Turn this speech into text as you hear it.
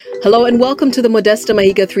Hello and welcome to the Modesta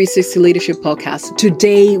Mahiga 360 Leadership Podcast.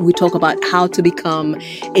 Today we talk about how to become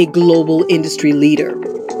a global industry leader.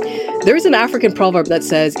 There is an African proverb that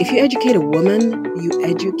says, if you educate a woman, you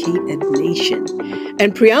educate a nation.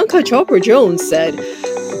 And Priyanka Chopra Jones said,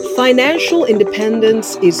 financial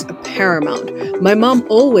independence is paramount. My mom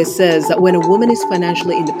always says that when a woman is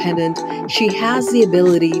financially independent, she has the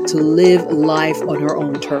ability to live life on her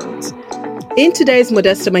own terms. In today's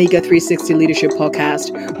Modesta Mahiga 360 Leadership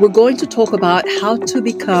Podcast, we're going to talk about how to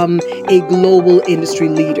become a global industry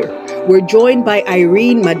leader. We're joined by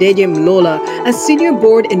Irene Madeje Mlola, a senior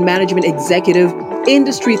board and management executive,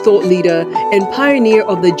 industry thought leader, and pioneer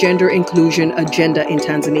of the gender inclusion agenda in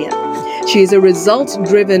Tanzania. She is a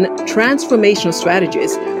results-driven transformational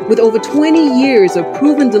strategist with over 20 years of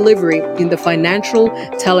proven delivery in the financial,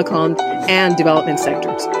 telecom, and development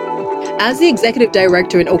sectors. As the Executive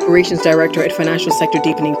Director and Operations Director at Financial Sector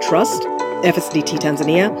Deepening Trust, FSDT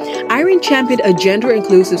Tanzania, Irene championed a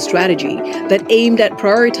gender-inclusive strategy that aimed at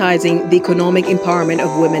prioritizing the economic empowerment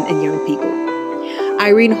of women and young people.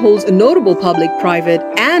 Irene holds notable public, private,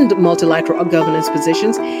 and multilateral governance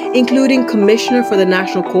positions, including Commissioner for the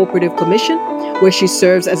National Cooperative Commission, where she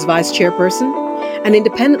serves as Vice Chairperson, an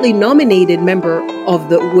independently nominated member of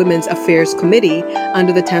the Women's Affairs Committee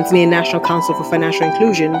under the Tanzania National Council for Financial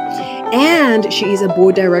Inclusion, and she is a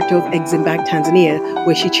board director of Exim Bank Tanzania,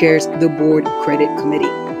 where she chairs the Board Credit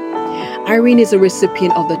Committee. Irene is a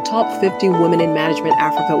recipient of the Top 50 Women in Management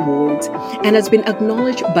Africa Awards and has been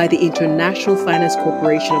acknowledged by the International Finance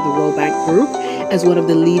Corporation of the World Bank Group as one of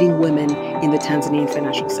the leading women in the Tanzanian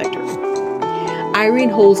financial sector. Irene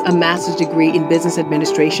holds a master's degree in business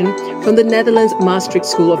administration from the Netherlands Maastricht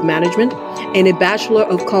School of Management and a Bachelor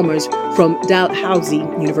of Commerce from Dalhousie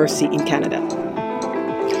University in Canada.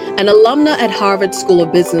 An alumna at Harvard School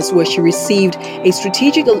of Business, where she received a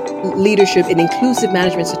Strategic Leadership and Inclusive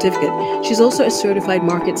Management certificate. She's also a certified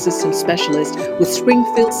market systems specialist with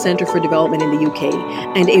Springfield Center for Development in the UK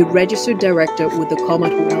and a registered director with the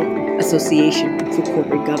Commonwealth Association for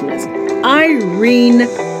Corporate Governance. Irene,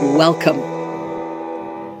 welcome.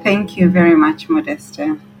 Thank you very much,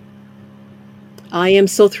 Modesta. I am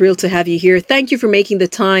so thrilled to have you here. Thank you for making the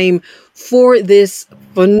time for this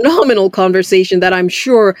phenomenal conversation that I'm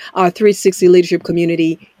sure our 360 leadership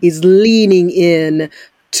community is leaning in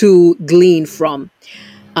to glean from.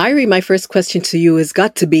 Irene, my first question to you has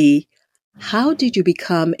got to be, how did you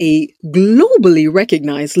become a globally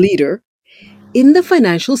recognized leader in the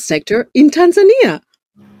financial sector in Tanzania?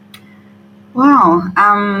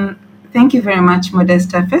 Wow. Thank you very much,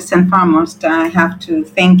 Modesta. First and foremost, I have to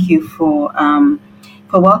thank you for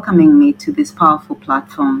welcoming me to this powerful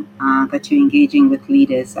platform that you're engaging with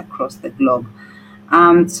leaders across the globe.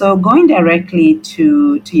 So going directly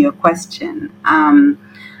to your question,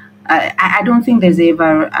 I don't think there's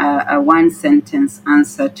ever a one-sentence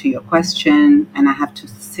answer to your question, and I have to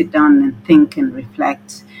sit down and think and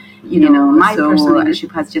reflect. My personal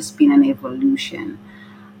leadership has just been an evolution.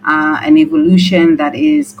 An evolution that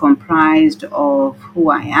is comprised of who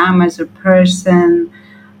I am as a person,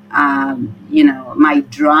 my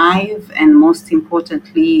drive, and most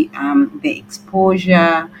importantly, the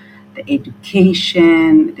exposure, the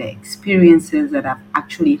education, the experiences that I've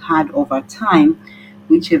actually had over time,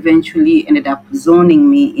 which eventually ended up zoning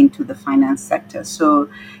me into the finance sector. So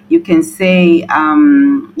you can say,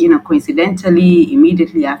 coincidentally,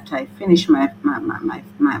 immediately after I finished my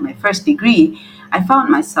first degree, I found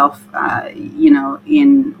myself,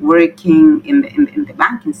 in working in the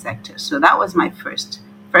banking sector. So that was my first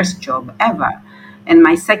job ever. And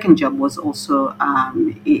my second job was also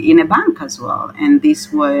in a bank as well. And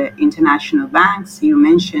these were international banks. You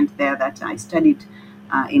mentioned there that I studied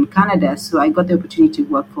in Canada. So I got the opportunity to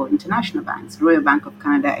work for international banks, Royal Bank of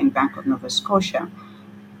Canada and Bank of Nova Scotia.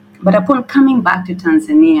 But upon coming back to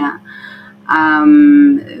Tanzania,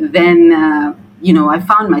 I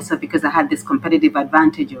found myself, because I had this competitive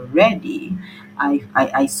advantage already,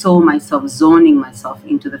 I saw myself zoning myself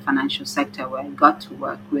into the financial sector, where I got to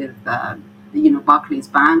work with, Barclays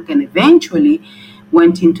Bank, and eventually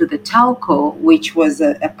went into the telco, which was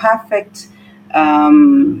a perfect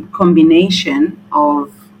combination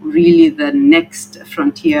of really the next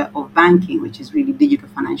frontier of banking, which is really digital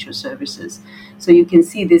financial services. So you can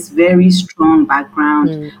see this very strong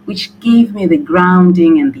background, which gave me the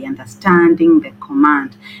grounding and the understanding, the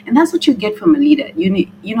command. And that's what you get from a leader.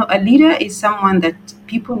 A leader is someone that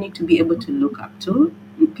people need to be able to look up to.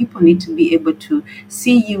 People need to be able to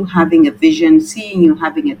see you having a vision, seeing you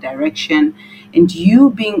having a direction, and you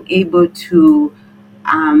being able to,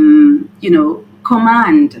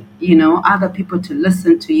 command, other people to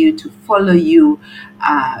listen to you, to follow you,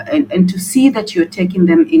 and to see that you're taking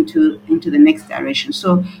them into the next direction.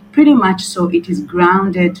 So pretty much, so it is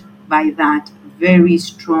grounded by that very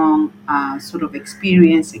strong sort of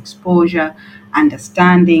experience, exposure,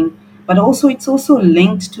 understanding, but also it's also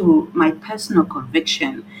linked to my personal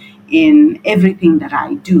conviction in everything that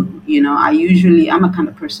I do. I'm a kind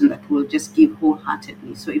of person that will just give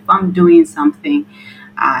wholeheartedly. So if I'm doing something,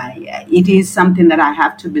 it is something that I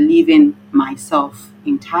have to believe in myself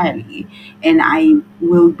entirely, and I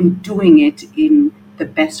will be doing it in the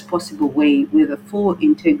best possible way with a full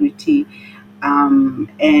integrity, and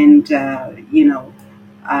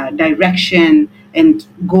direction and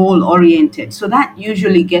goal oriented. So that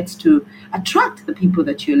usually gets to attract the people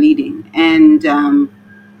that you're leading, and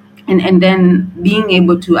then being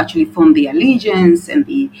able to actually form the allegiance and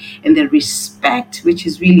the respect, which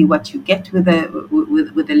is really what you get with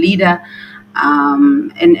a leader.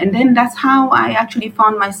 And then that's how I actually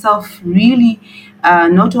found myself really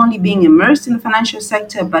not only being immersed in the financial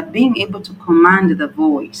sector, but being able to command the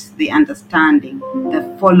voice, the understanding, the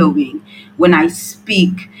following. When I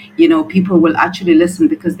speak, people will actually listen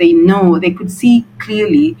because they know, they could see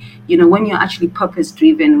clearly, when you're actually purpose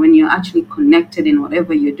driven, when you're actually connected in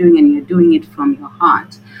whatever you're doing and you're doing it from your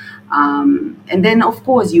heart. And then, of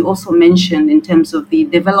course, you also mentioned in terms of the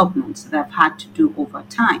developments that I've had to do over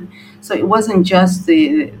time. So it wasn't just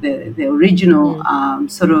the original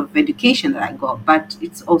sort of education that I got, but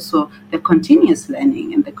it's also the continuous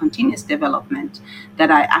learning and the continuous development that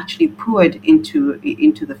I actually poured into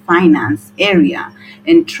the finance area,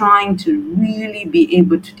 and trying to really be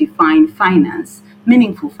able to define finance,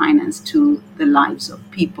 meaningful finance, to the lives of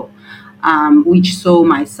people. Which saw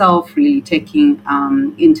myself really taking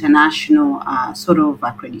international sort of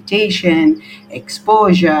accreditation,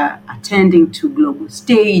 exposure, attending to global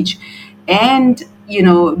stage, and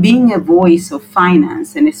being a voice of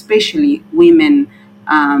finance, and especially women,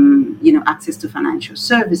 access to financial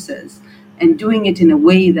services, and doing it in a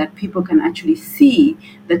way that people can actually see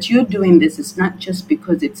that you're doing this. It's not just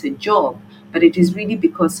because it's a job, but it is really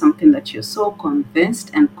because something that you're so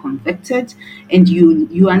convinced and convicted, and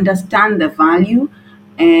you understand the value,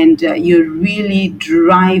 and you're really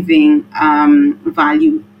driving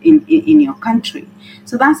value in your country.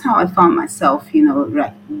 So that's how I found myself,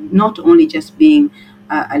 right, not only just being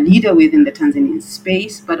a leader within the Tanzanian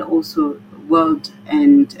space, but also world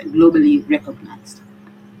and globally recognized.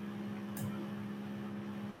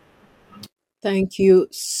 Thank you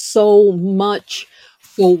so much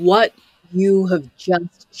for what you have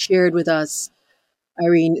just shared with us,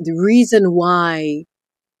 Irene. The reason why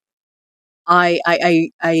I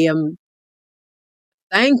am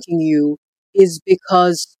thanking you is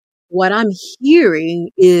because what I'm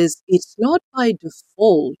hearing is it's not by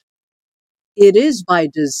default, it is by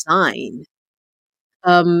design.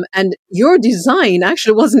 And your design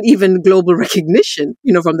actually wasn't even global recognition,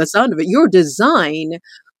 from the sound of it. Your design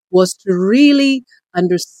was to really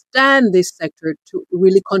understand this sector, to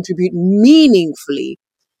really contribute meaningfully.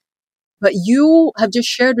 But you have just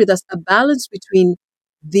shared with us a balance between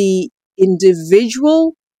the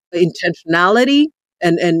individual intentionality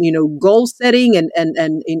and goal setting and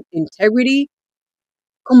integrity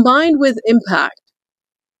combined with impact.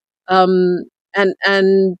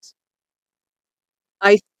 And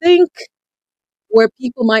I think where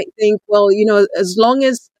people might think, well, as long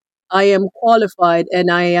as I am qualified and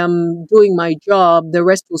I am doing my job, the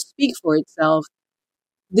rest will speak for itself.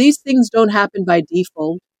 These things don't happen by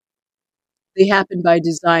default. They happen by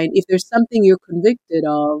design. If there's something you're convicted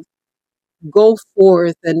of, go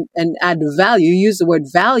forth and add value. Use the word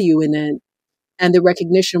value in it, and the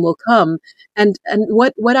recognition will come. And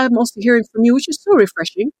what I'm also hearing from you, which is so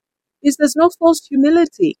refreshing, is there's no false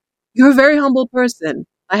humility. You're a very humble person.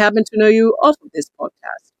 I happen to know you off of this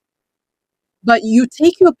podcast. But you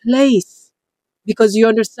take your place because you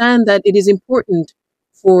understand that it is important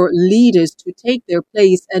for leaders to take their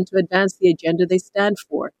place and to advance the agenda they stand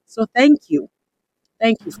for. So thank you.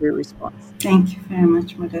 Thank you for your response. Thank you very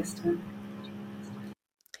much, Modesta.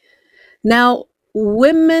 Now,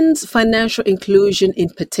 women's financial inclusion in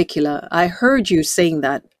particular, I heard you saying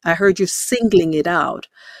that. I heard you singling it out.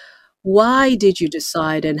 Why did you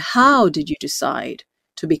decide and how did you decide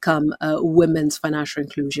to become a women's financial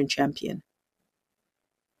inclusion champion?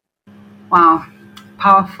 Wow,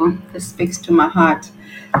 powerful. This speaks to my heart.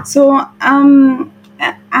 So,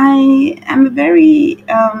 I am very,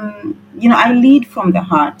 I lead from the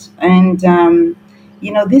heart. And,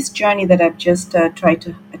 this journey that I've just tried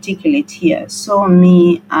to articulate here saw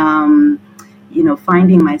me,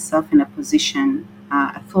 finding myself in a position,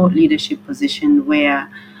 a thought leadership position where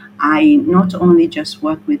I not only just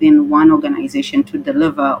work within one organization to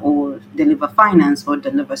deliver finance or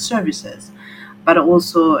deliver services, but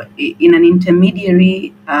also in an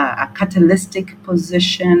intermediary, a catalytic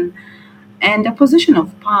position, and a position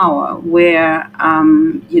of power where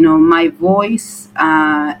my voice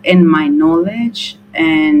and my knowledge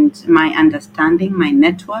and my understanding, my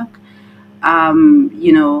network,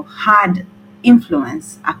 had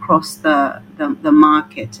influence across the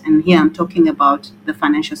market. And here I'm talking about the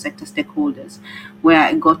financial sector stakeholders, where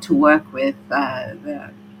I got to work with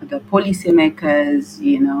the policymakers,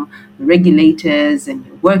 regulators,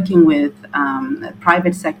 and working with the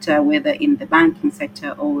private sector, whether in the banking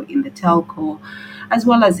sector or in the telco, as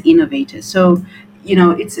well as innovators. So,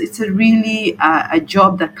 it's a really a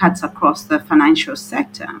job that cuts across the financial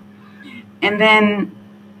sector. And then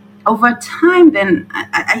over time, then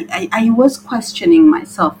I was questioning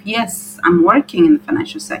myself. Yes, I'm working in the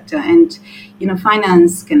financial sector, and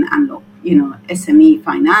finance can unlock SME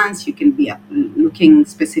finance. You can be looking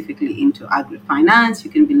specifically into agri-finance.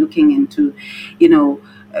 You can be looking into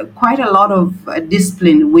quite a lot of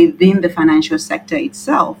discipline within the financial sector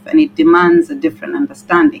itself, and it demands a different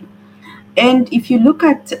understanding. And if you look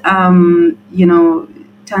at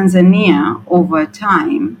Tanzania over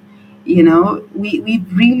time, we've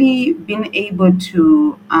really been able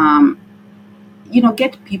to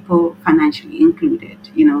get people financially included.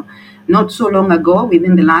 Not so long ago,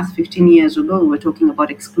 within the last 15 years ago, we were talking about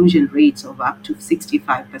exclusion rates of up to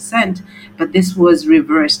 65%, but this was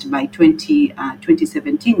reversed by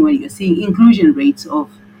 2017, where you're seeing inclusion rates of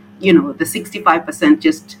the 65%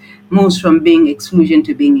 just moves from being exclusion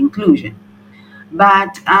to being inclusion.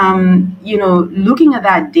 But looking at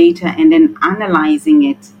that data and then analyzing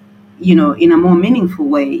it in a more meaningful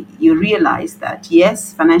way, you realize that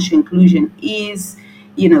yes, financial inclusion is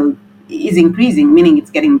increasing, meaning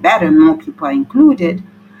it's getting better, more people are included,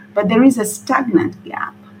 but there is a stagnant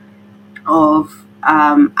gap of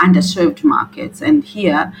underserved markets. And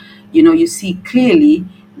here, you see clearly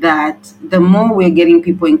that the more we're getting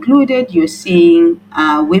people included, you're seeing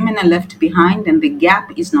women are left behind, and the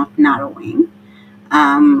gap is not narrowing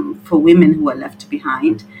for women who are left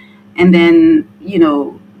behind. And then,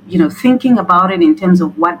 thinking about it in terms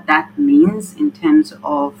of what that means in terms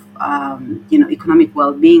of, economic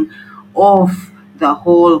well-being of the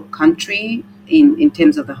whole country, in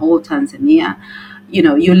terms of the whole Tanzania,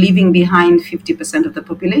 you're leaving behind 50% of the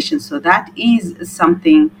population. So that is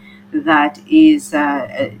something that is,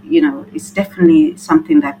 it's definitely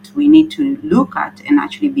something that we need to look at and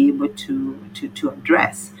actually be able to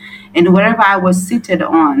address. And wherever I was seated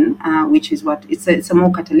on, which is what it's a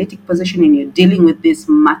more catalytic position, and you're dealing with these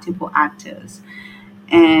multiple actors.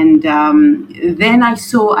 And then I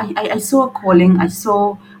saw a calling. I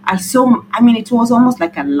saw. I mean, it was almost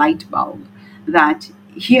like a light bulb that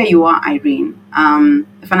here you are, Irene.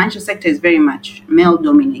 The financial sector is very much male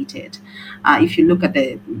dominated. If you look at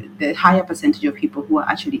the higher percentage of people who are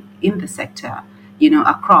actually in the sector,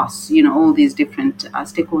 across all these different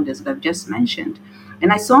stakeholders that I've just mentioned.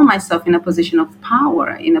 And I saw myself in a position of power,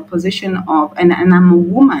 in a position of, and I'm a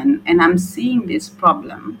woman, and I'm seeing this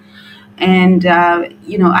problem. And,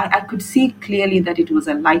 I could see clearly that it was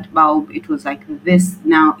a light bulb. It was like, this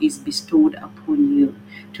now is bestowed upon you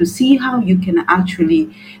to see how you can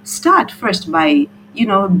actually start first by,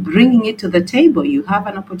 bringing it to the table. You have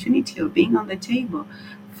an opportunity of being on the table.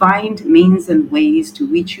 Find means and ways to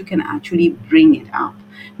which you can actually bring it up,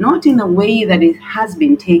 not in a way that it has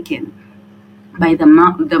been taken by the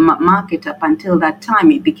market up until that time.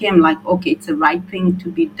 It became like, okay, it's the right thing to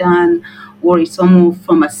be done, or it's almost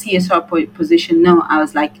from a CSR position. No, I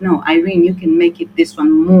was like, no, Irene, you can make it this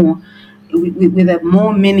one more with a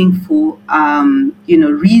more meaningful,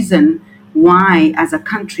 reason why, as a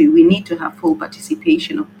country, we need to have full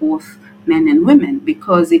participation of both men and women,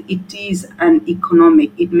 because it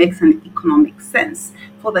makes an economic sense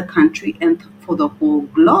for the country and for the whole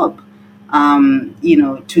globe,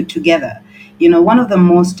 together. One of the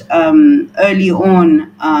most early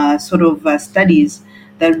on studies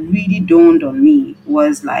that really dawned on me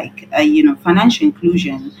was like, financial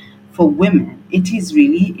inclusion for women.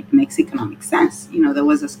 It makes economic sense. There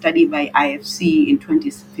was a study by IFC in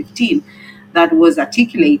 2015 that was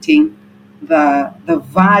articulating the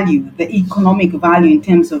value, the economic value in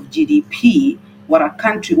terms of GDP,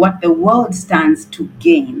 what the world stands to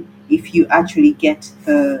gain if you actually get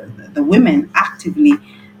the women actively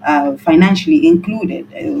financially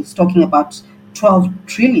included. It was talking about $12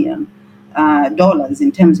 trillion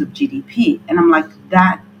in terms of GDP. And I'm like,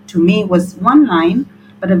 that to me was one line,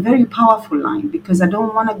 but a very powerful line, because I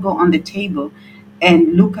don't want to go on the table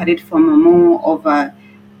and look at it from a more of a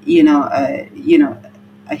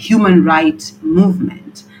a human rights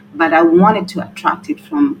movement, but I wanted to attract it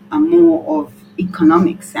from a more of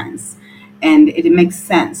economic sense, and it makes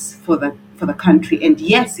sense for the country. And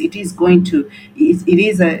yes, it is going to it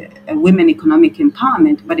is a women economic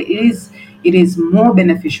empowerment, but it is more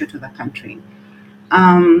beneficial to the country.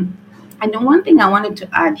 Um, and the one thing I wanted to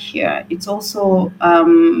add here, it's also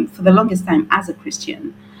for the longest time as a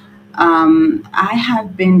Christian, I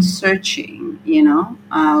have been searching,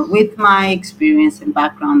 with my experience and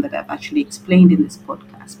background that I've actually explained in this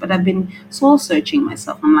podcast, but I've been soul searching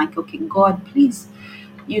myself. I'm like, okay, God, please,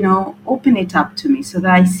 open it up to me so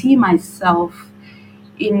that I see myself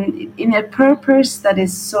in a purpose that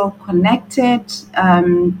is so connected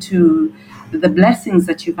to the blessings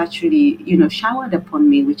that you've actually showered upon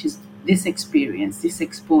me, which is this experience, this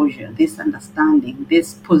exposure, this understanding,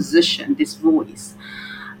 this position, this voice.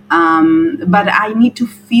 But I need to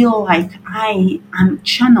feel like I am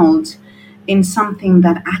channeled in something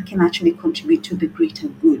that I can actually contribute to the greater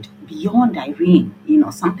good beyond Irene,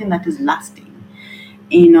 something that is lasting.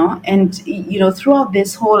 And throughout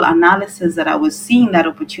this whole analysis that I was seeing that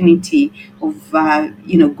opportunity of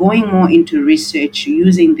going more into research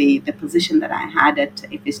using the position that I had at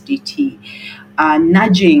FSDT,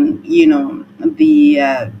 nudging the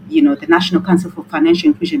National Council for Financial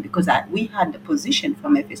Inclusion, because we had the position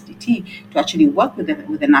from FSDT to actually work with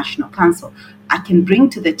the National Council. I can bring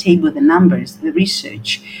to the table the numbers, the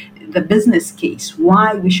research, the business case,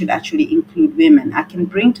 why we should actually include women. I can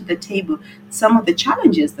bring to the table some of the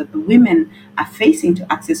challenges that the women are facing to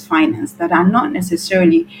access finance that are not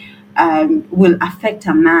necessarily will affect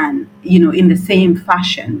a man, in the same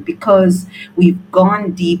fashion, because we've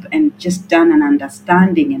gone deep and just done an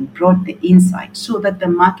understanding and brought the insight so that the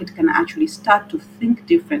market can actually start to think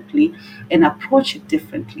differently and approach it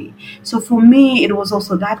differently. So for me, it was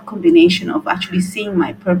also that combination of actually seeing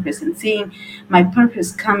my purpose and seeing my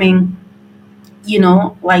purpose coming,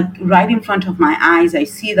 like right in front of my eyes. I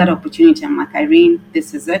see that opportunity. I'm like, Irene,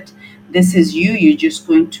 this is it. This is you. You're just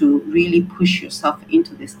going to really push yourself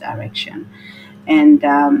into this direction. And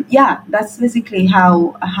that's basically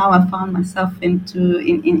how I found myself in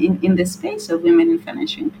the space of women in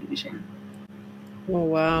financial inclusion. Oh,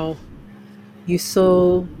 wow. You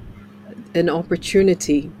saw an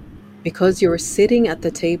opportunity because you're sitting at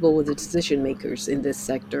the table with the decision makers in this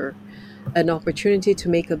sector, an opportunity to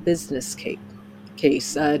make a business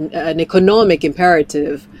case, an economic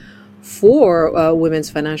imperative for women's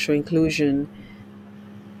financial inclusion,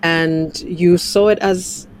 and you saw it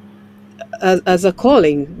as a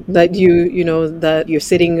calling that that you're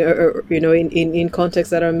sitting in contexts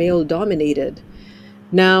that are male dominated.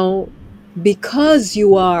 Now, because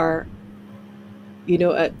you are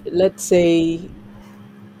let's say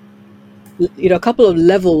a couple of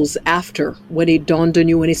levels after when it dawned on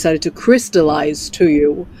you, when it started to crystallize to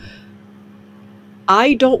you,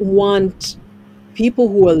 I don't want people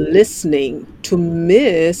who are listening to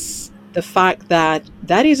miss the fact that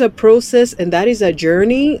that is a process and that is a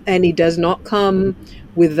journey, and it does not come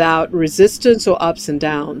without resistance or ups and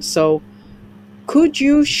downs. So could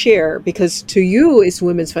you share, because to you it's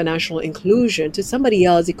women's financial inclusion, to somebody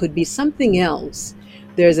else it could be something else.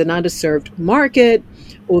 There's an underserved market,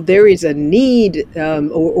 or there is a need,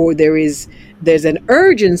 or there's an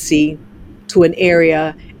urgency to an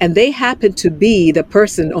area, and they happen to be the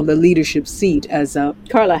person on the leadership seat, as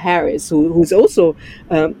Carla Harris, who's also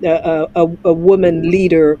a woman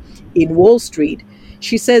leader in Wall Street.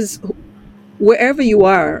 She says, wherever you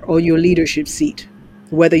are on your leadership seat,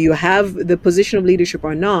 whether you have the position of leadership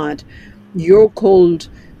or not, you're called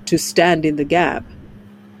to stand in the gap.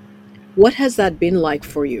 What has that been like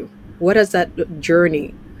for you? What has that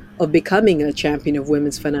journey of becoming a champion of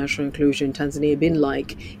women's financial inclusion in Tanzania been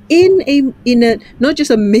like in a not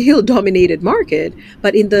just a male dominated market,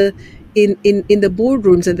 but in the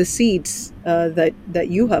boardrooms and the seats that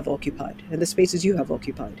you have occupied and the spaces you have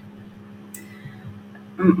occupied?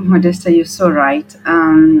 Modesta, you're so right.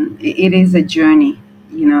 It is a journey,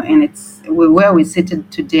 and it's where we sit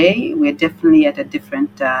today. We're definitely at a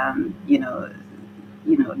different,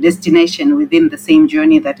 destination within the same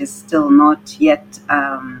journey that is still not yet.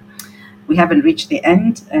 We haven't reached the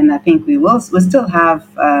end, and I think we still have,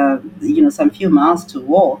 some few miles to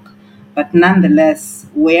walk. But nonetheless,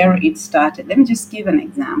 where it started. Let me just give an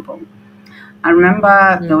example. I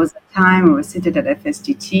remember there was a time we were seated at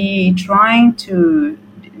FSDT trying to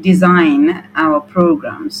design our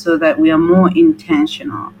program so that we are more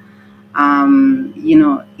intentional,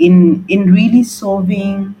 in really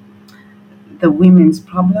solving the women's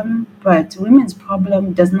problem. But women's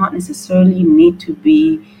problem does not necessarily need to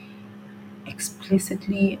be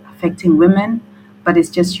explicitly affecting women, but it's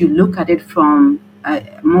just you look at it from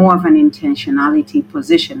more of an intentionality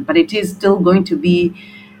position, but it is still going to be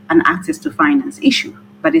an access to finance issue.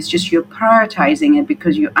 But it's just you're prioritizing it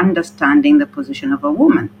because you're understanding the position of a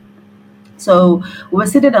woman. So we were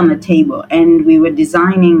seated on the table, and we were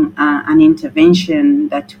designing an intervention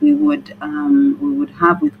that we would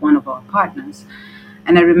have with one of our partners.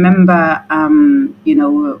 And I remember, on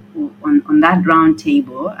that round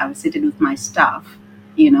table, I was seated with my staff,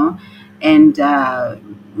 and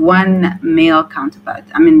one male counterpart,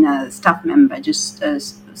 staff member, just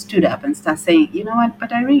stood up and started saying, you know what,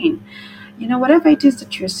 but Irene, whatever it is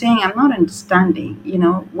that you're saying, I'm not understanding.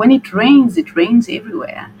 When it rains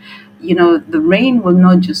everywhere. The rain will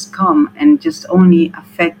not just come and just only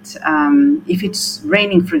affect, if it's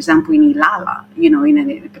raining, for example, in Ilala, in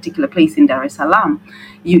a particular place in Dar es Salaam,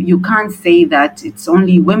 you can't say that it's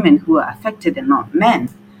only women who are affected and not men.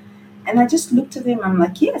 And I just looked at him, I'm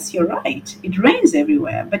like, yes, you're right. It rains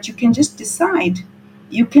everywhere, but you can decide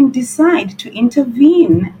to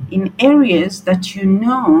intervene in areas that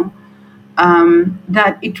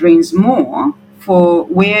that it rains more for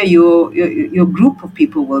where your group of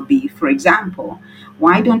people will be. For example,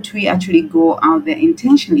 why don't we actually go out there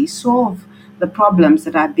intentionally solve the problems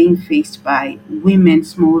that are being faced by women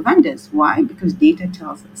small vendors? Why? Because data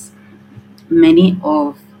tells us many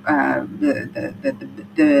of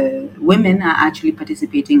the women are actually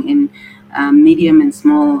participating in medium and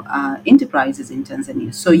small enterprises in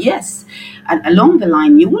Tanzania. So yes, along the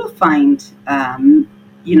line you will find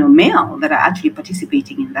male that are actually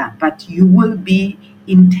participating in that, but you will be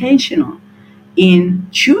intentional in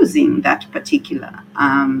choosing that particular,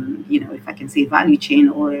 if I can say value chain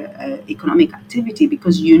or economic activity,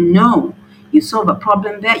 because you solve a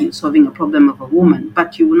problem there, you're solving a problem of a woman,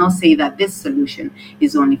 but you will not say that this solution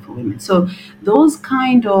is only for women. So those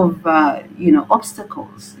kind of,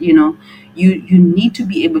 obstacles, you need to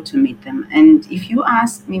be able to meet them. And if you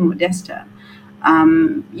ask me, Modesta,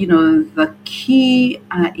 the key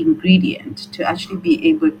ingredient to actually be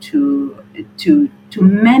able to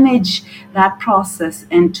manage that process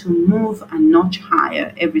and to move a notch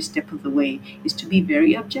higher every step of the way is to be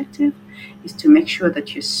very objective, is to make sure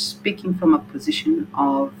that you're speaking from a position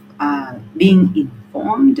of being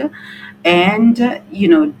informed and,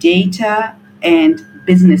 data and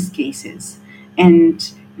business cases,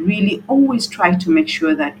 and really always try to make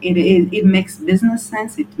sure that it makes business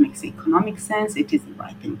sense, it makes economic sense, it is the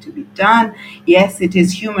right thing to be done. Yes, it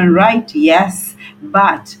is human right, yes,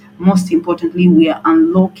 but most importantly, we are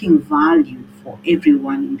unlocking value for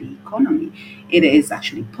everyone in the economy. It is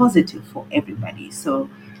actually positive for everybody. So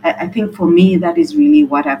I think for me, that is really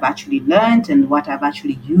what I've actually learned and what I've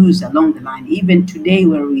actually used along the line. Even today,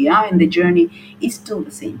 where we are in the journey, is still the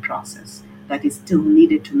same process that is still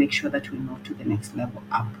needed to make sure that we move to the next level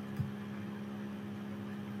up.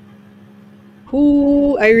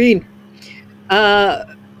 Ooh, Irene,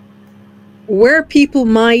 where people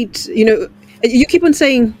might, you keep on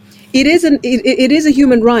saying it is a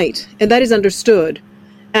human right, and that is understood,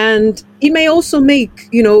 and it may also make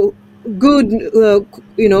good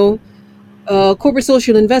corporate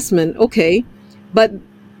social investment. Okay, but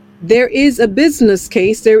there is a business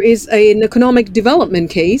case, there is an economic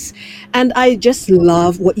development case, and I just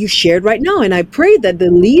love what you shared right now. And I pray that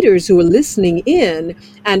the leaders who are listening in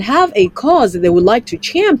and have a cause that they would like to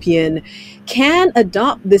champion can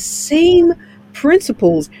adopt the same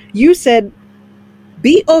principles. You said,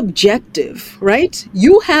 be objective, right?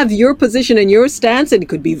 You have your position and your stance, and it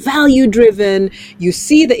could be value driven. You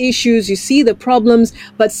see the issues, you see the problems,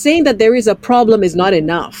 but saying that there is a problem is not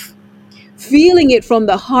enough. Feeling it from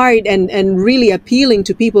the heart and really appealing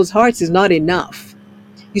to people's hearts is not enough.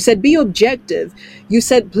 You said be objective. You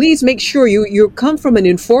said please make sure you come from an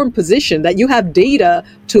informed position, that you have data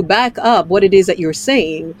to back up what it is that you're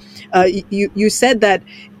saying. You said that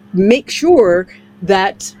make sure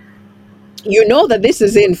that that this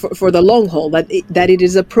is in for the long haul, that it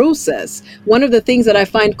is a process. One of the things that I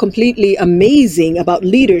find completely amazing about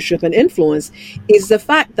leadership and influence is the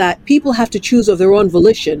fact that people have to choose of their own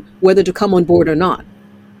volition whether to come on board or not.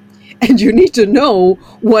 And you need to know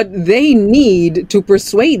what they need to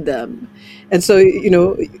persuade them. And so,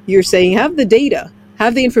 you're saying have the data,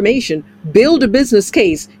 have the information, build a business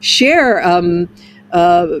case, share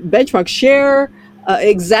benchmarks, share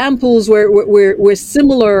examples where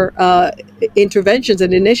similar interventions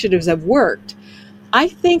and initiatives have worked. I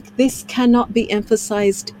think this cannot be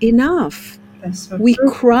emphasized enough. That's so We true.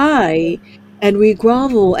 cry and we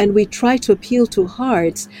grovel and we try to appeal to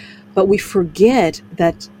hearts, but we forget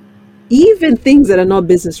that even things that are not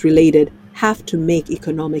business related have to make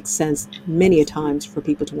economic sense many a times for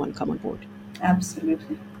people to want to come on board.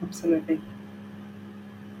 Absolutely.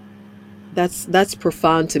 That's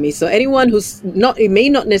profound to me. So anyone who's not, it may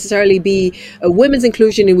not necessarily be a women's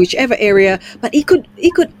inclusion in whichever area, but it could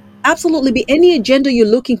absolutely be any agenda you're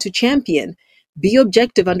looking to champion. Be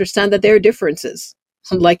objective, understand that there are differences.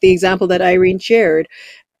 Like the example that Irene shared,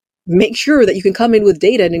 make sure that you can come in with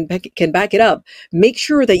data and can back it up. Make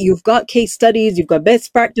sure that you've got case studies, you've got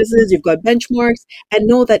best practices, you've got benchmarks, and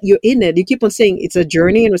know that you're in it. You keep on saying it's a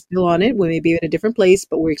journey and we're still on it. We may be in a different place,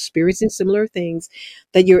 but we're experiencing similar things,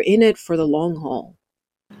 that you're in it for the long haul.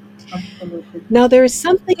 Absolutely. Now, there is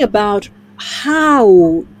something about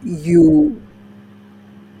how you,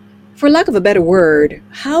 for lack of a better word,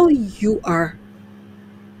 how you are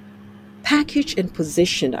packaged and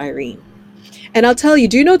positioned, Irene. And I'll tell you,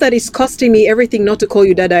 do you know that it's costing me everything not to call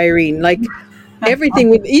you Dada Irene? Like everything,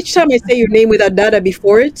 with each time I say your name without Dada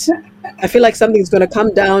before it, I feel like something's going to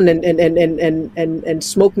come down and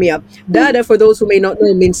smoke me up. Dada, for those who may not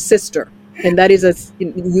know, means sister. And that is,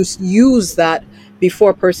 you use that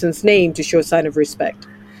before a person's name to show a sign of respect.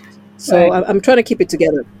 So Right. I'm trying to keep it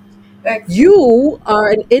together. Excellent. You are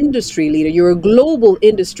an industry leader. You're a global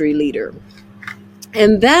industry leader.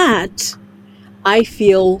 And that, I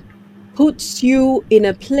feel, puts you in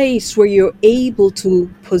a place where you're able to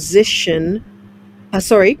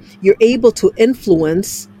you're able to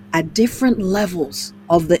influence at different levels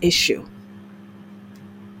of the issue.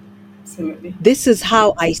 Absolutely. This is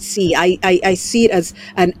how I see. I see it as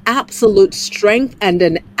an absolute strength and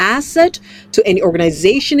an asset to any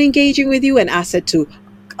organization engaging with you, an asset to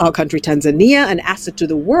our country, Tanzania, an asset to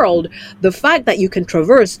the world. The fact that you can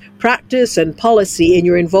traverse practice and policy and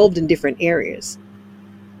you're involved in different areas.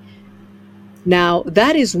 Now,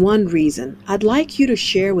 that is one reason. I'd like you to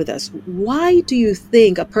share with us, why do you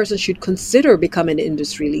think a person should consider becoming an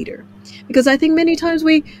industry leader? Because I think many times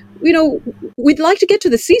we'd like to get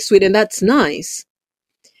to the C-suite, and that's nice.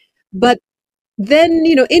 But then,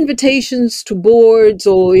 invitations to boards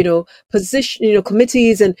or, position,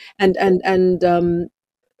 committees and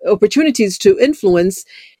opportunities to influence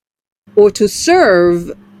or to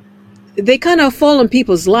serve, they kind of fall on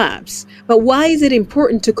people's laps. But why is it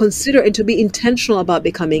important to consider and to be intentional about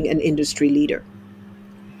becoming an industry leader?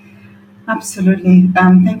 Absolutely.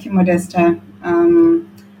 Thank you, Modesta.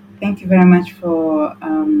 Thank you very much for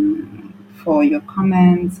your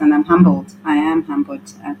comments, and I'm humbled. I am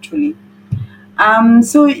humbled, actually.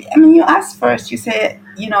 So, I mean, you asked first. You said,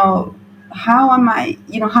 how am I?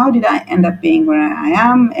 How did I end up being where I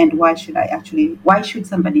am, and why should I actually? Why should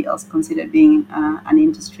somebody else consider being an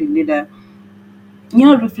industry leader?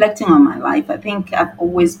 Reflecting on my life, I think I've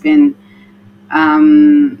always been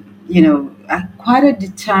quite a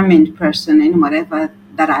determined person in whatever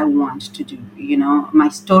that I want to do. My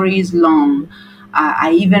story is long.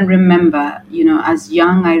 I even remember, as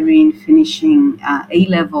young Irene finishing A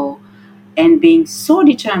level and being so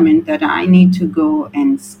determined that I need to go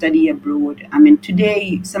and study abroad. I mean,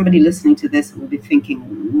 today, somebody listening to this will be thinking,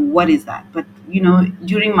 what is that? But,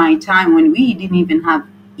 during my time when we didn't even have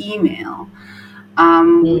email,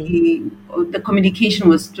 Mm, the communication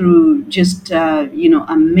was through just a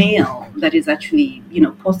mail that is actually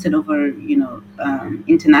posted over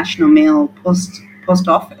international mail post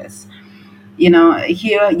office.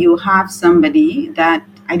 Here you have somebody that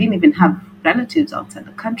I didn't even have relatives outside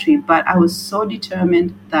the country, but I was so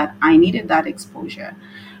determined that I needed that exposure,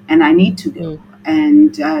 and I need to go mm,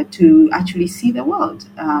 and to actually see the world.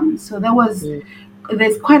 So mm,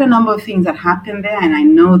 there's quite a number of things that happen there, and I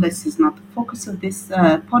know this is not the focus of this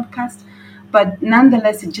podcast, but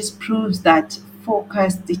nonetheless, it just proves that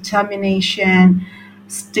focus, determination,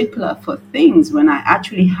 stickler for things. When I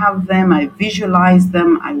actually have them, I visualize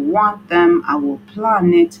them, I want them, I will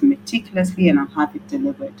plan it meticulously, and I'll have it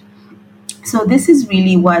delivered. So this is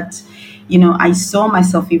really what I saw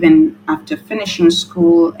myself even after finishing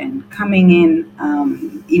school and coming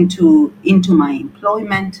in into my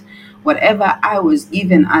employment. Whatever I was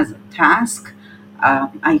given as a task,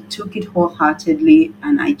 I took it wholeheartedly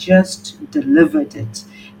and I just delivered it.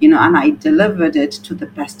 And I delivered it to the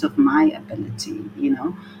best of my ability.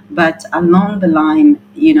 But along the line,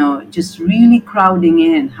 just really crowding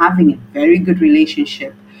in, having a very good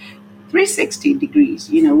relationship 360 degrees,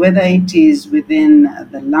 whether it is within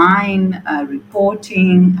the line,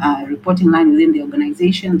 reporting line within the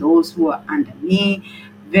organization, those who are under me,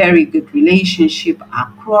 very good relationship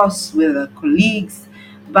across with the colleagues,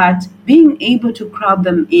 but being able to crowd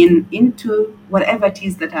them into whatever it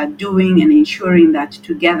is that are doing and ensuring that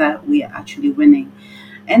together we are actually winning.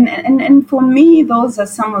 And for me, those are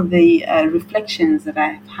some of the reflections that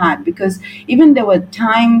I've had, because even there were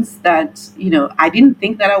times that I didn't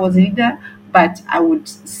think that I was a leader, but I would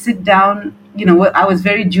sit down. I was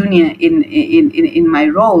very junior in my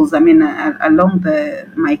roles. I mean, along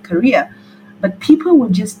my career, but people will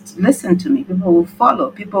just listen to me. People will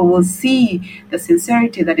follow. People will see the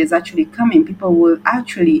sincerity that is actually coming. People will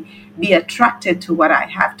actually be attracted to what I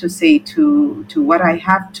have to say, to what I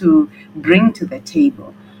have to bring to the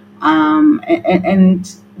table.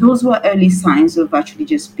 And those were early signs of actually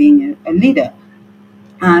just being a leader.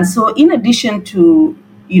 So in addition to,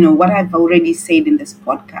 what I've already said in this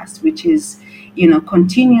podcast, which is,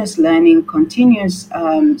 continuous learning, continuous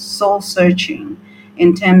soul searching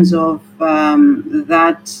in terms of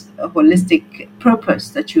that holistic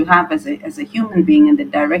purpose that you have as a human being, and the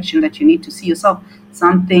direction that you need to see yourself,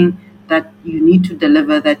 something that you need to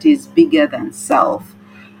deliver that is bigger than self.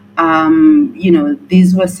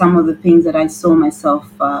 These were some of the things that I saw myself,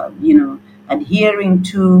 adhering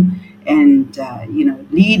to, and,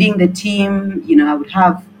 leading the team. I would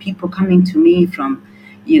have people coming to me from,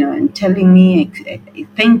 and telling me,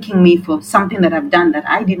 thanking me for something that I've done that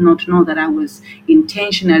I did not know that I was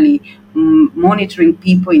intentionally monitoring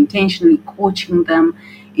people, intentionally coaching them,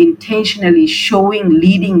 intentionally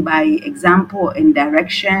leading by example and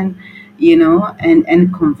direction,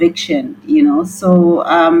 and conviction, So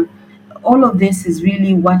all of this is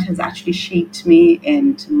really what has actually shaped me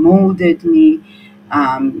and molded me,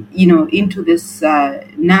 into this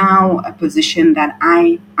now a position that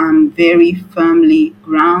I am very firmly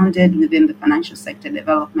grounded within the financial sector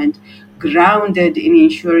development, grounded in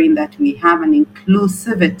ensuring that we have an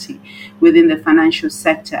inclusivity within the financial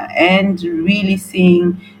sector, and really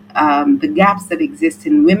seeing the gaps that exist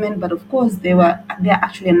in women. But of course, there are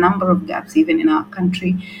actually a number of gaps even in our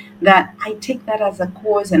country, that I take that as a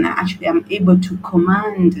cause, and I actually am able to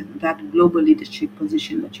command that global leadership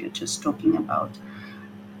position that you're just talking about.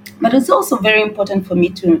 But it's also very important for me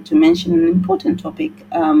to mention an important topic,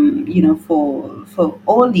 for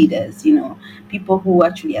all leaders, people who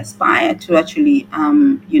actually aspire to actually,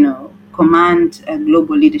 command a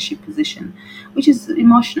global leadership position, which is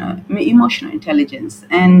emotional intelligence.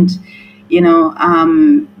 And,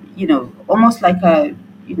 almost like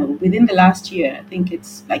within the last year, I think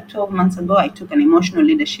it's like 12 months ago, I took an emotional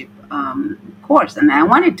leadership course, and I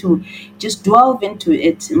wanted to just delve into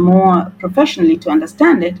it more professionally to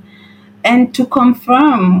understand it, and to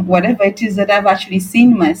confirm whatever it is that I've actually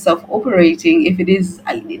seen myself operating. If it is,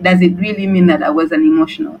 does it really mean that I was an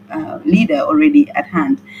emotional leader already at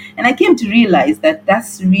hand? And I came to realize that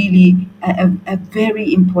that's really a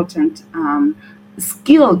very important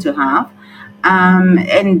skill to have.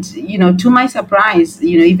 And, to my surprise,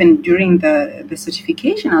 even during the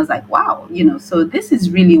certification, I was like, wow, so this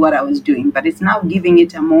is really what I was doing, but it's now giving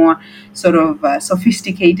it a more sort of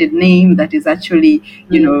sophisticated name that is actually,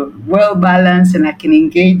 well balanced, and I can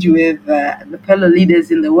engage with the fellow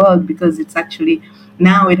leaders in the world, because it's actually,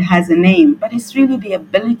 now it has a name. But it's really the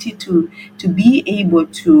ability to be able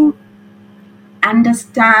to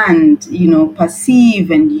understand,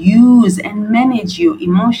 perceive and use and manage your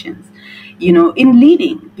emotions, in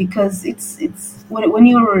leading, because it's when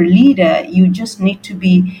you're a leader, you just need to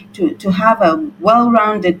have a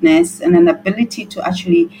well-roundedness and an ability to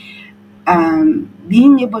actually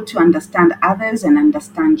being able to understand others and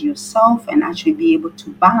understand yourself, and actually be able to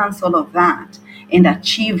balance all of that and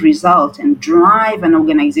achieve results and drive an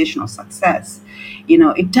organizational success.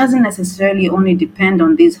 It doesn't necessarily only depend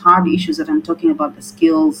on these hard issues that I'm talking about, the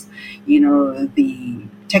skills, the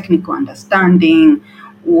technical understanding,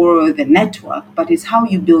 or the network, but it's how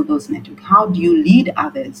you build those networks. How do you lead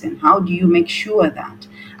others, and how do you make sure that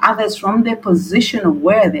others, from their position of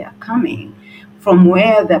where they are coming, from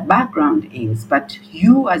where their background is, but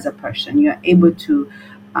you as a person, you're able to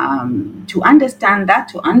understand that,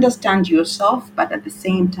 to understand yourself, but at the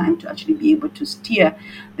same time to actually be able to steer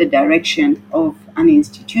the direction of an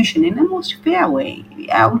institution in the most fair way.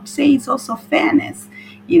 I would say it's also fairness,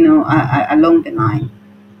 along the line.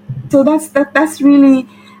 So that's really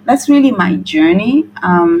my journey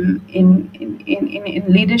in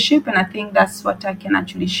leadership, and I think that's what I can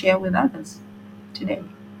actually share with others today.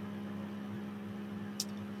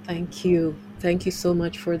 Thank you so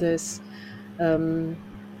much for this.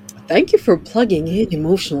 Thank you for plugging in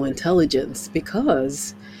emotional intelligence,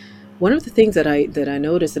 because one of the things that I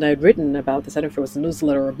noticed, and I'd written about this, I don't know if it was a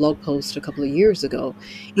newsletter or a blog post a couple of years ago,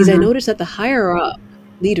 is I noticed that the higher up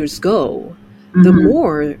leaders go, the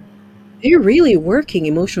more they're really working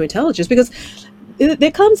emotional intelligence, because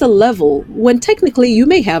there comes a level when technically you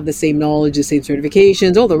may have the same knowledge, the same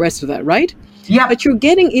certifications, all the rest of that, right? Yep. But you're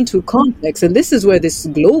getting into context, and this is where this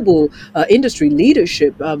global industry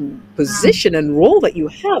leadership Mm, position and role that you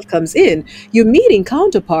have comes in. You're meeting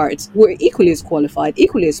counterparts who are equally as qualified,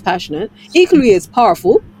 equally as passionate, equally as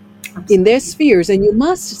powerful in their absolutely. spheres, and you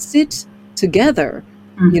must sit together,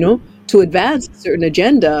 Mm-hmm. to advance a certain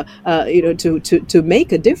agenda, to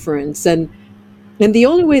make a difference. And the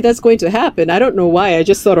only way that's going to happen, I don't know why, I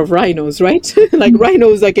just thought of rhinos, right? Like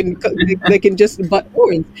rhinos that can just butt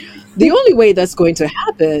horns. The only way that's going to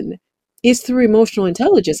happen is through emotional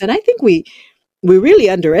intelligence. And I think we really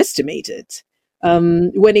underestimate it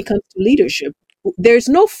when it comes to leadership. There's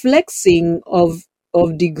no flexing of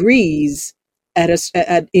degrees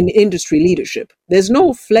in industry leadership. There's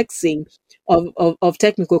no flexing of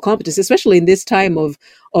technical competence, especially in this time of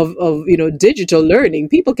digital learning.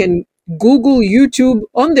 People can Google, YouTube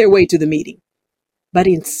on their way to the meeting, but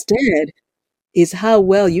instead is how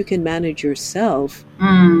well you can manage yourself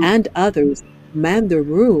Mm. and others, man the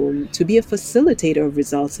room to be a facilitator of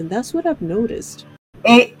results, and that's what I've noticed.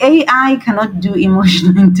 AI cannot do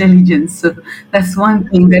emotional intelligence, so that's one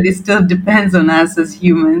thing that it still depends on us as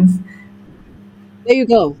humans. There you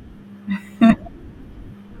go.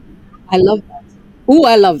 I love that. Ooh,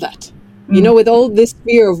 I love that. Mm. With all this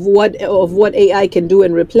fear of what AI can do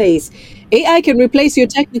and replace, AI can replace your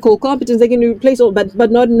technical competence. They can replace all, but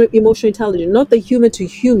not emotional intelligence, not the human to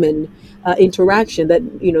human interaction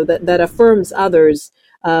that affirms others,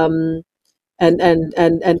 and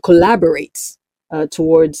collaborates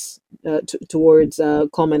towards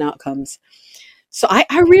common outcomes. So I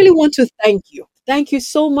really want to thank you. Thank you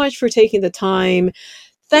so much for taking the time.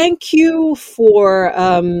 Thank you for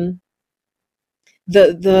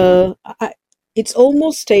it's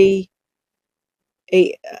almost a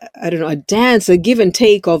I don't know, a dance, a give and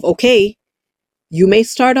take of, okay, you may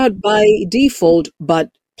start out by default, but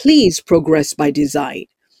please progress by design.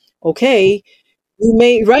 Okay, you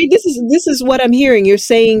may, right, this is what I'm hearing. You're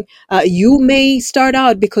saying you may start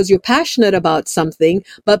out because you're passionate about something,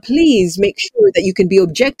 but please make sure that you can be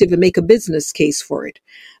objective and make a business case for it.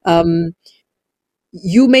 um,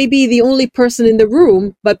 you may be the only person in the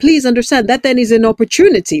room, but please understand that then is an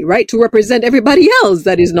opportunity, right, to represent everybody else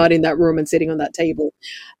that is not in that room and sitting on that table.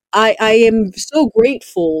 I am so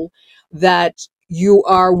grateful that you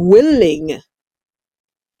are willing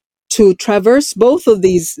to traverse both of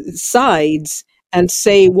these sides and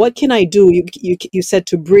say, what can I do? You said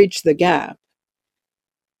to bridge the gap.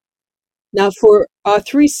 Now, for our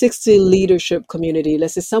 360 leadership community,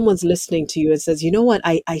 let's say someone's listening to you and says, you know what,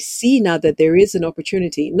 I see now that there is an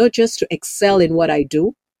opportunity, not just to excel in what I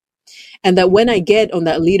do, and that when I get on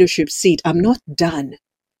that leadership seat, I'm not done.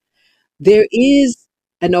 There is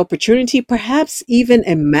an opportunity, perhaps even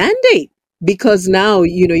a mandate, because now,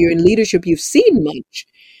 you're in leadership, you've seen much,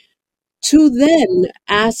 to then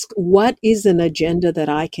ask, what is an agenda that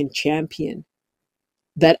I can champion,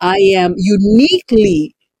 that I am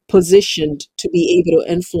uniquely positioned to be able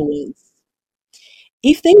to influence?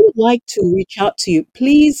 If they would like to reach out to you,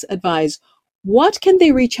 please advise, what can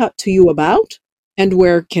they reach out to you about, and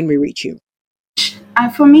where can we reach you?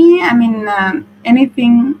 For me, I mean,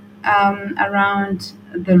 anything around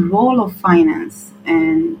the role of finance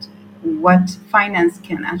and what finance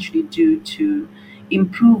can actually do to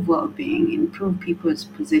improve well-being, improve people's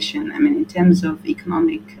position. I mean, in terms of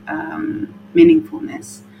economic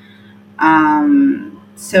meaningfulness.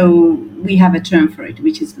 So we have a term for it,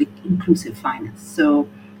 which is like inclusive finance. So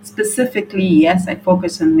specifically, yes, I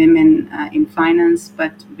focus on women in finance,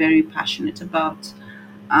 but very passionate about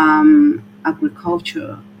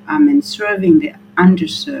agriculture, and serving the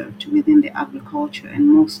underserved within the agriculture. And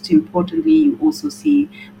most importantly, you also see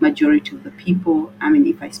majority of the people. I mean,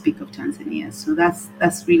 if I speak of Tanzania, so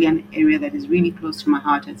that's really an area that is really close to my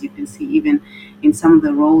heart, as you can see, even in some of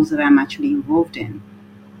the roles that I'm actually involved in.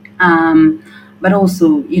 um, but also,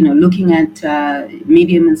 looking at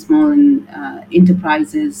medium and small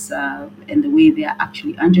enterprises and the way they are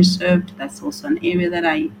actually underserved. That's also an area that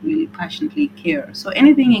I really passionately care. So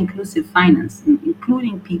anything inclusive finance,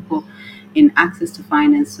 including people in access to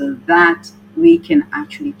finance, so that we can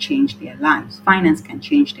actually change their lives. Finance can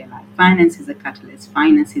change their life. Finance is a catalyst.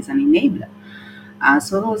 Finance is an enabler.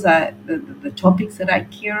 So those are the topics that I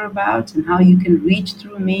care about, and how you can reach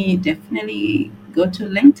through me. Definitely go to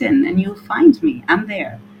LinkedIn and you'll find me. I'm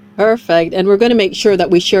there. Perfect. And we're going to make sure that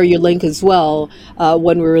we share your link as well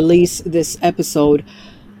when we release this episode.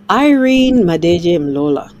 Irene Madeje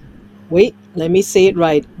Mlola. Wait, let me say it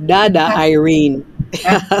right. Dada Irene.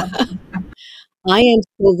 I am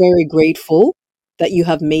so very grateful that you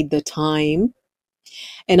have made the time.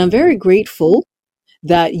 And I'm very grateful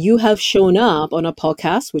that you have shown up on a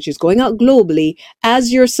podcast, which is going out globally,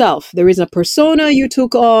 as yourself. There is a persona you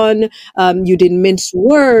took on. You didn't mince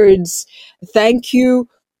words. Thank you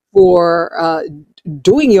for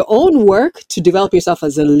doing your own work to develop yourself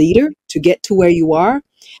as a leader to get to where you are.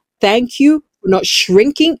 Thank you for not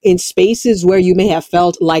shrinking in spaces where you may have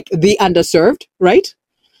felt like the underserved, right?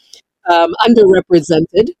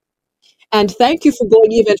 Underrepresented. And thank you for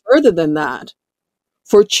going even further than that,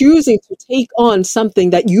 for choosing to take on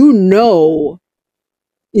something that you know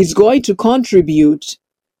is going to contribute.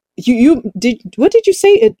 You did, what did you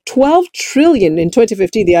say? 12 trillion in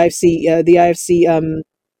 2015. The IFC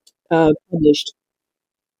published.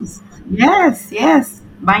 Yes, yes.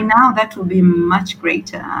 By now, that will be much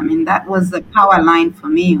greater. I mean, that was the power line for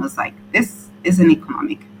me. It was like, this is an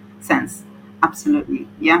economic sense. Absolutely.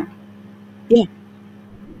 Yeah. Yeah.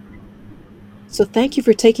 So thank you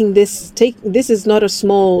for taking this. This is not a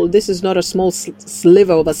small. This is not a small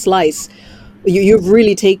sliver of a slice. You've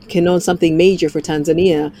really taken on something major for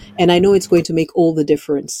Tanzania, and I know it's going to make all the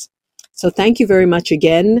difference. So thank you very much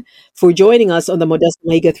again for joining us on the Modesta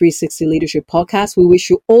Mahiga 360 Leadership Podcast. We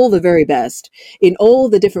wish you all the very best in all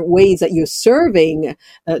the different ways that you're serving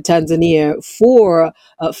Tanzania for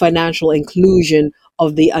financial inclusion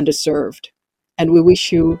of the underserved. And we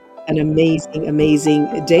wish you an amazing,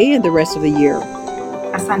 amazing day and the rest of the year.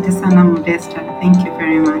 Asante sana, Modesta. Thank you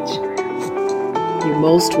very much. You're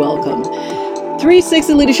most welcome.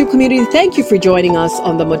 360 Leadership Community, thank you for joining us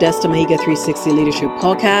on the Modesta Mahiga 360 Leadership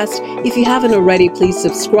Podcast. If you haven't already, please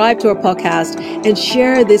subscribe to our podcast and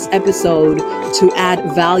share this episode to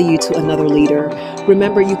add value to another leader.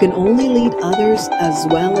 Remember, you can only lead others as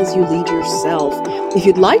well as you lead yourself. If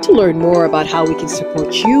you'd like to learn more about how we can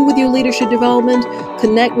support you with your leadership development,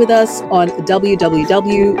 connect with us on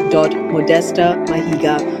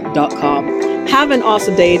www.modestamahiga.com. Have an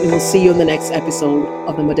awesome day, and we'll see you in the next episode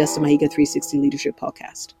of the Modesta Mahiga 360 Leadership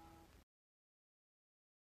Podcast.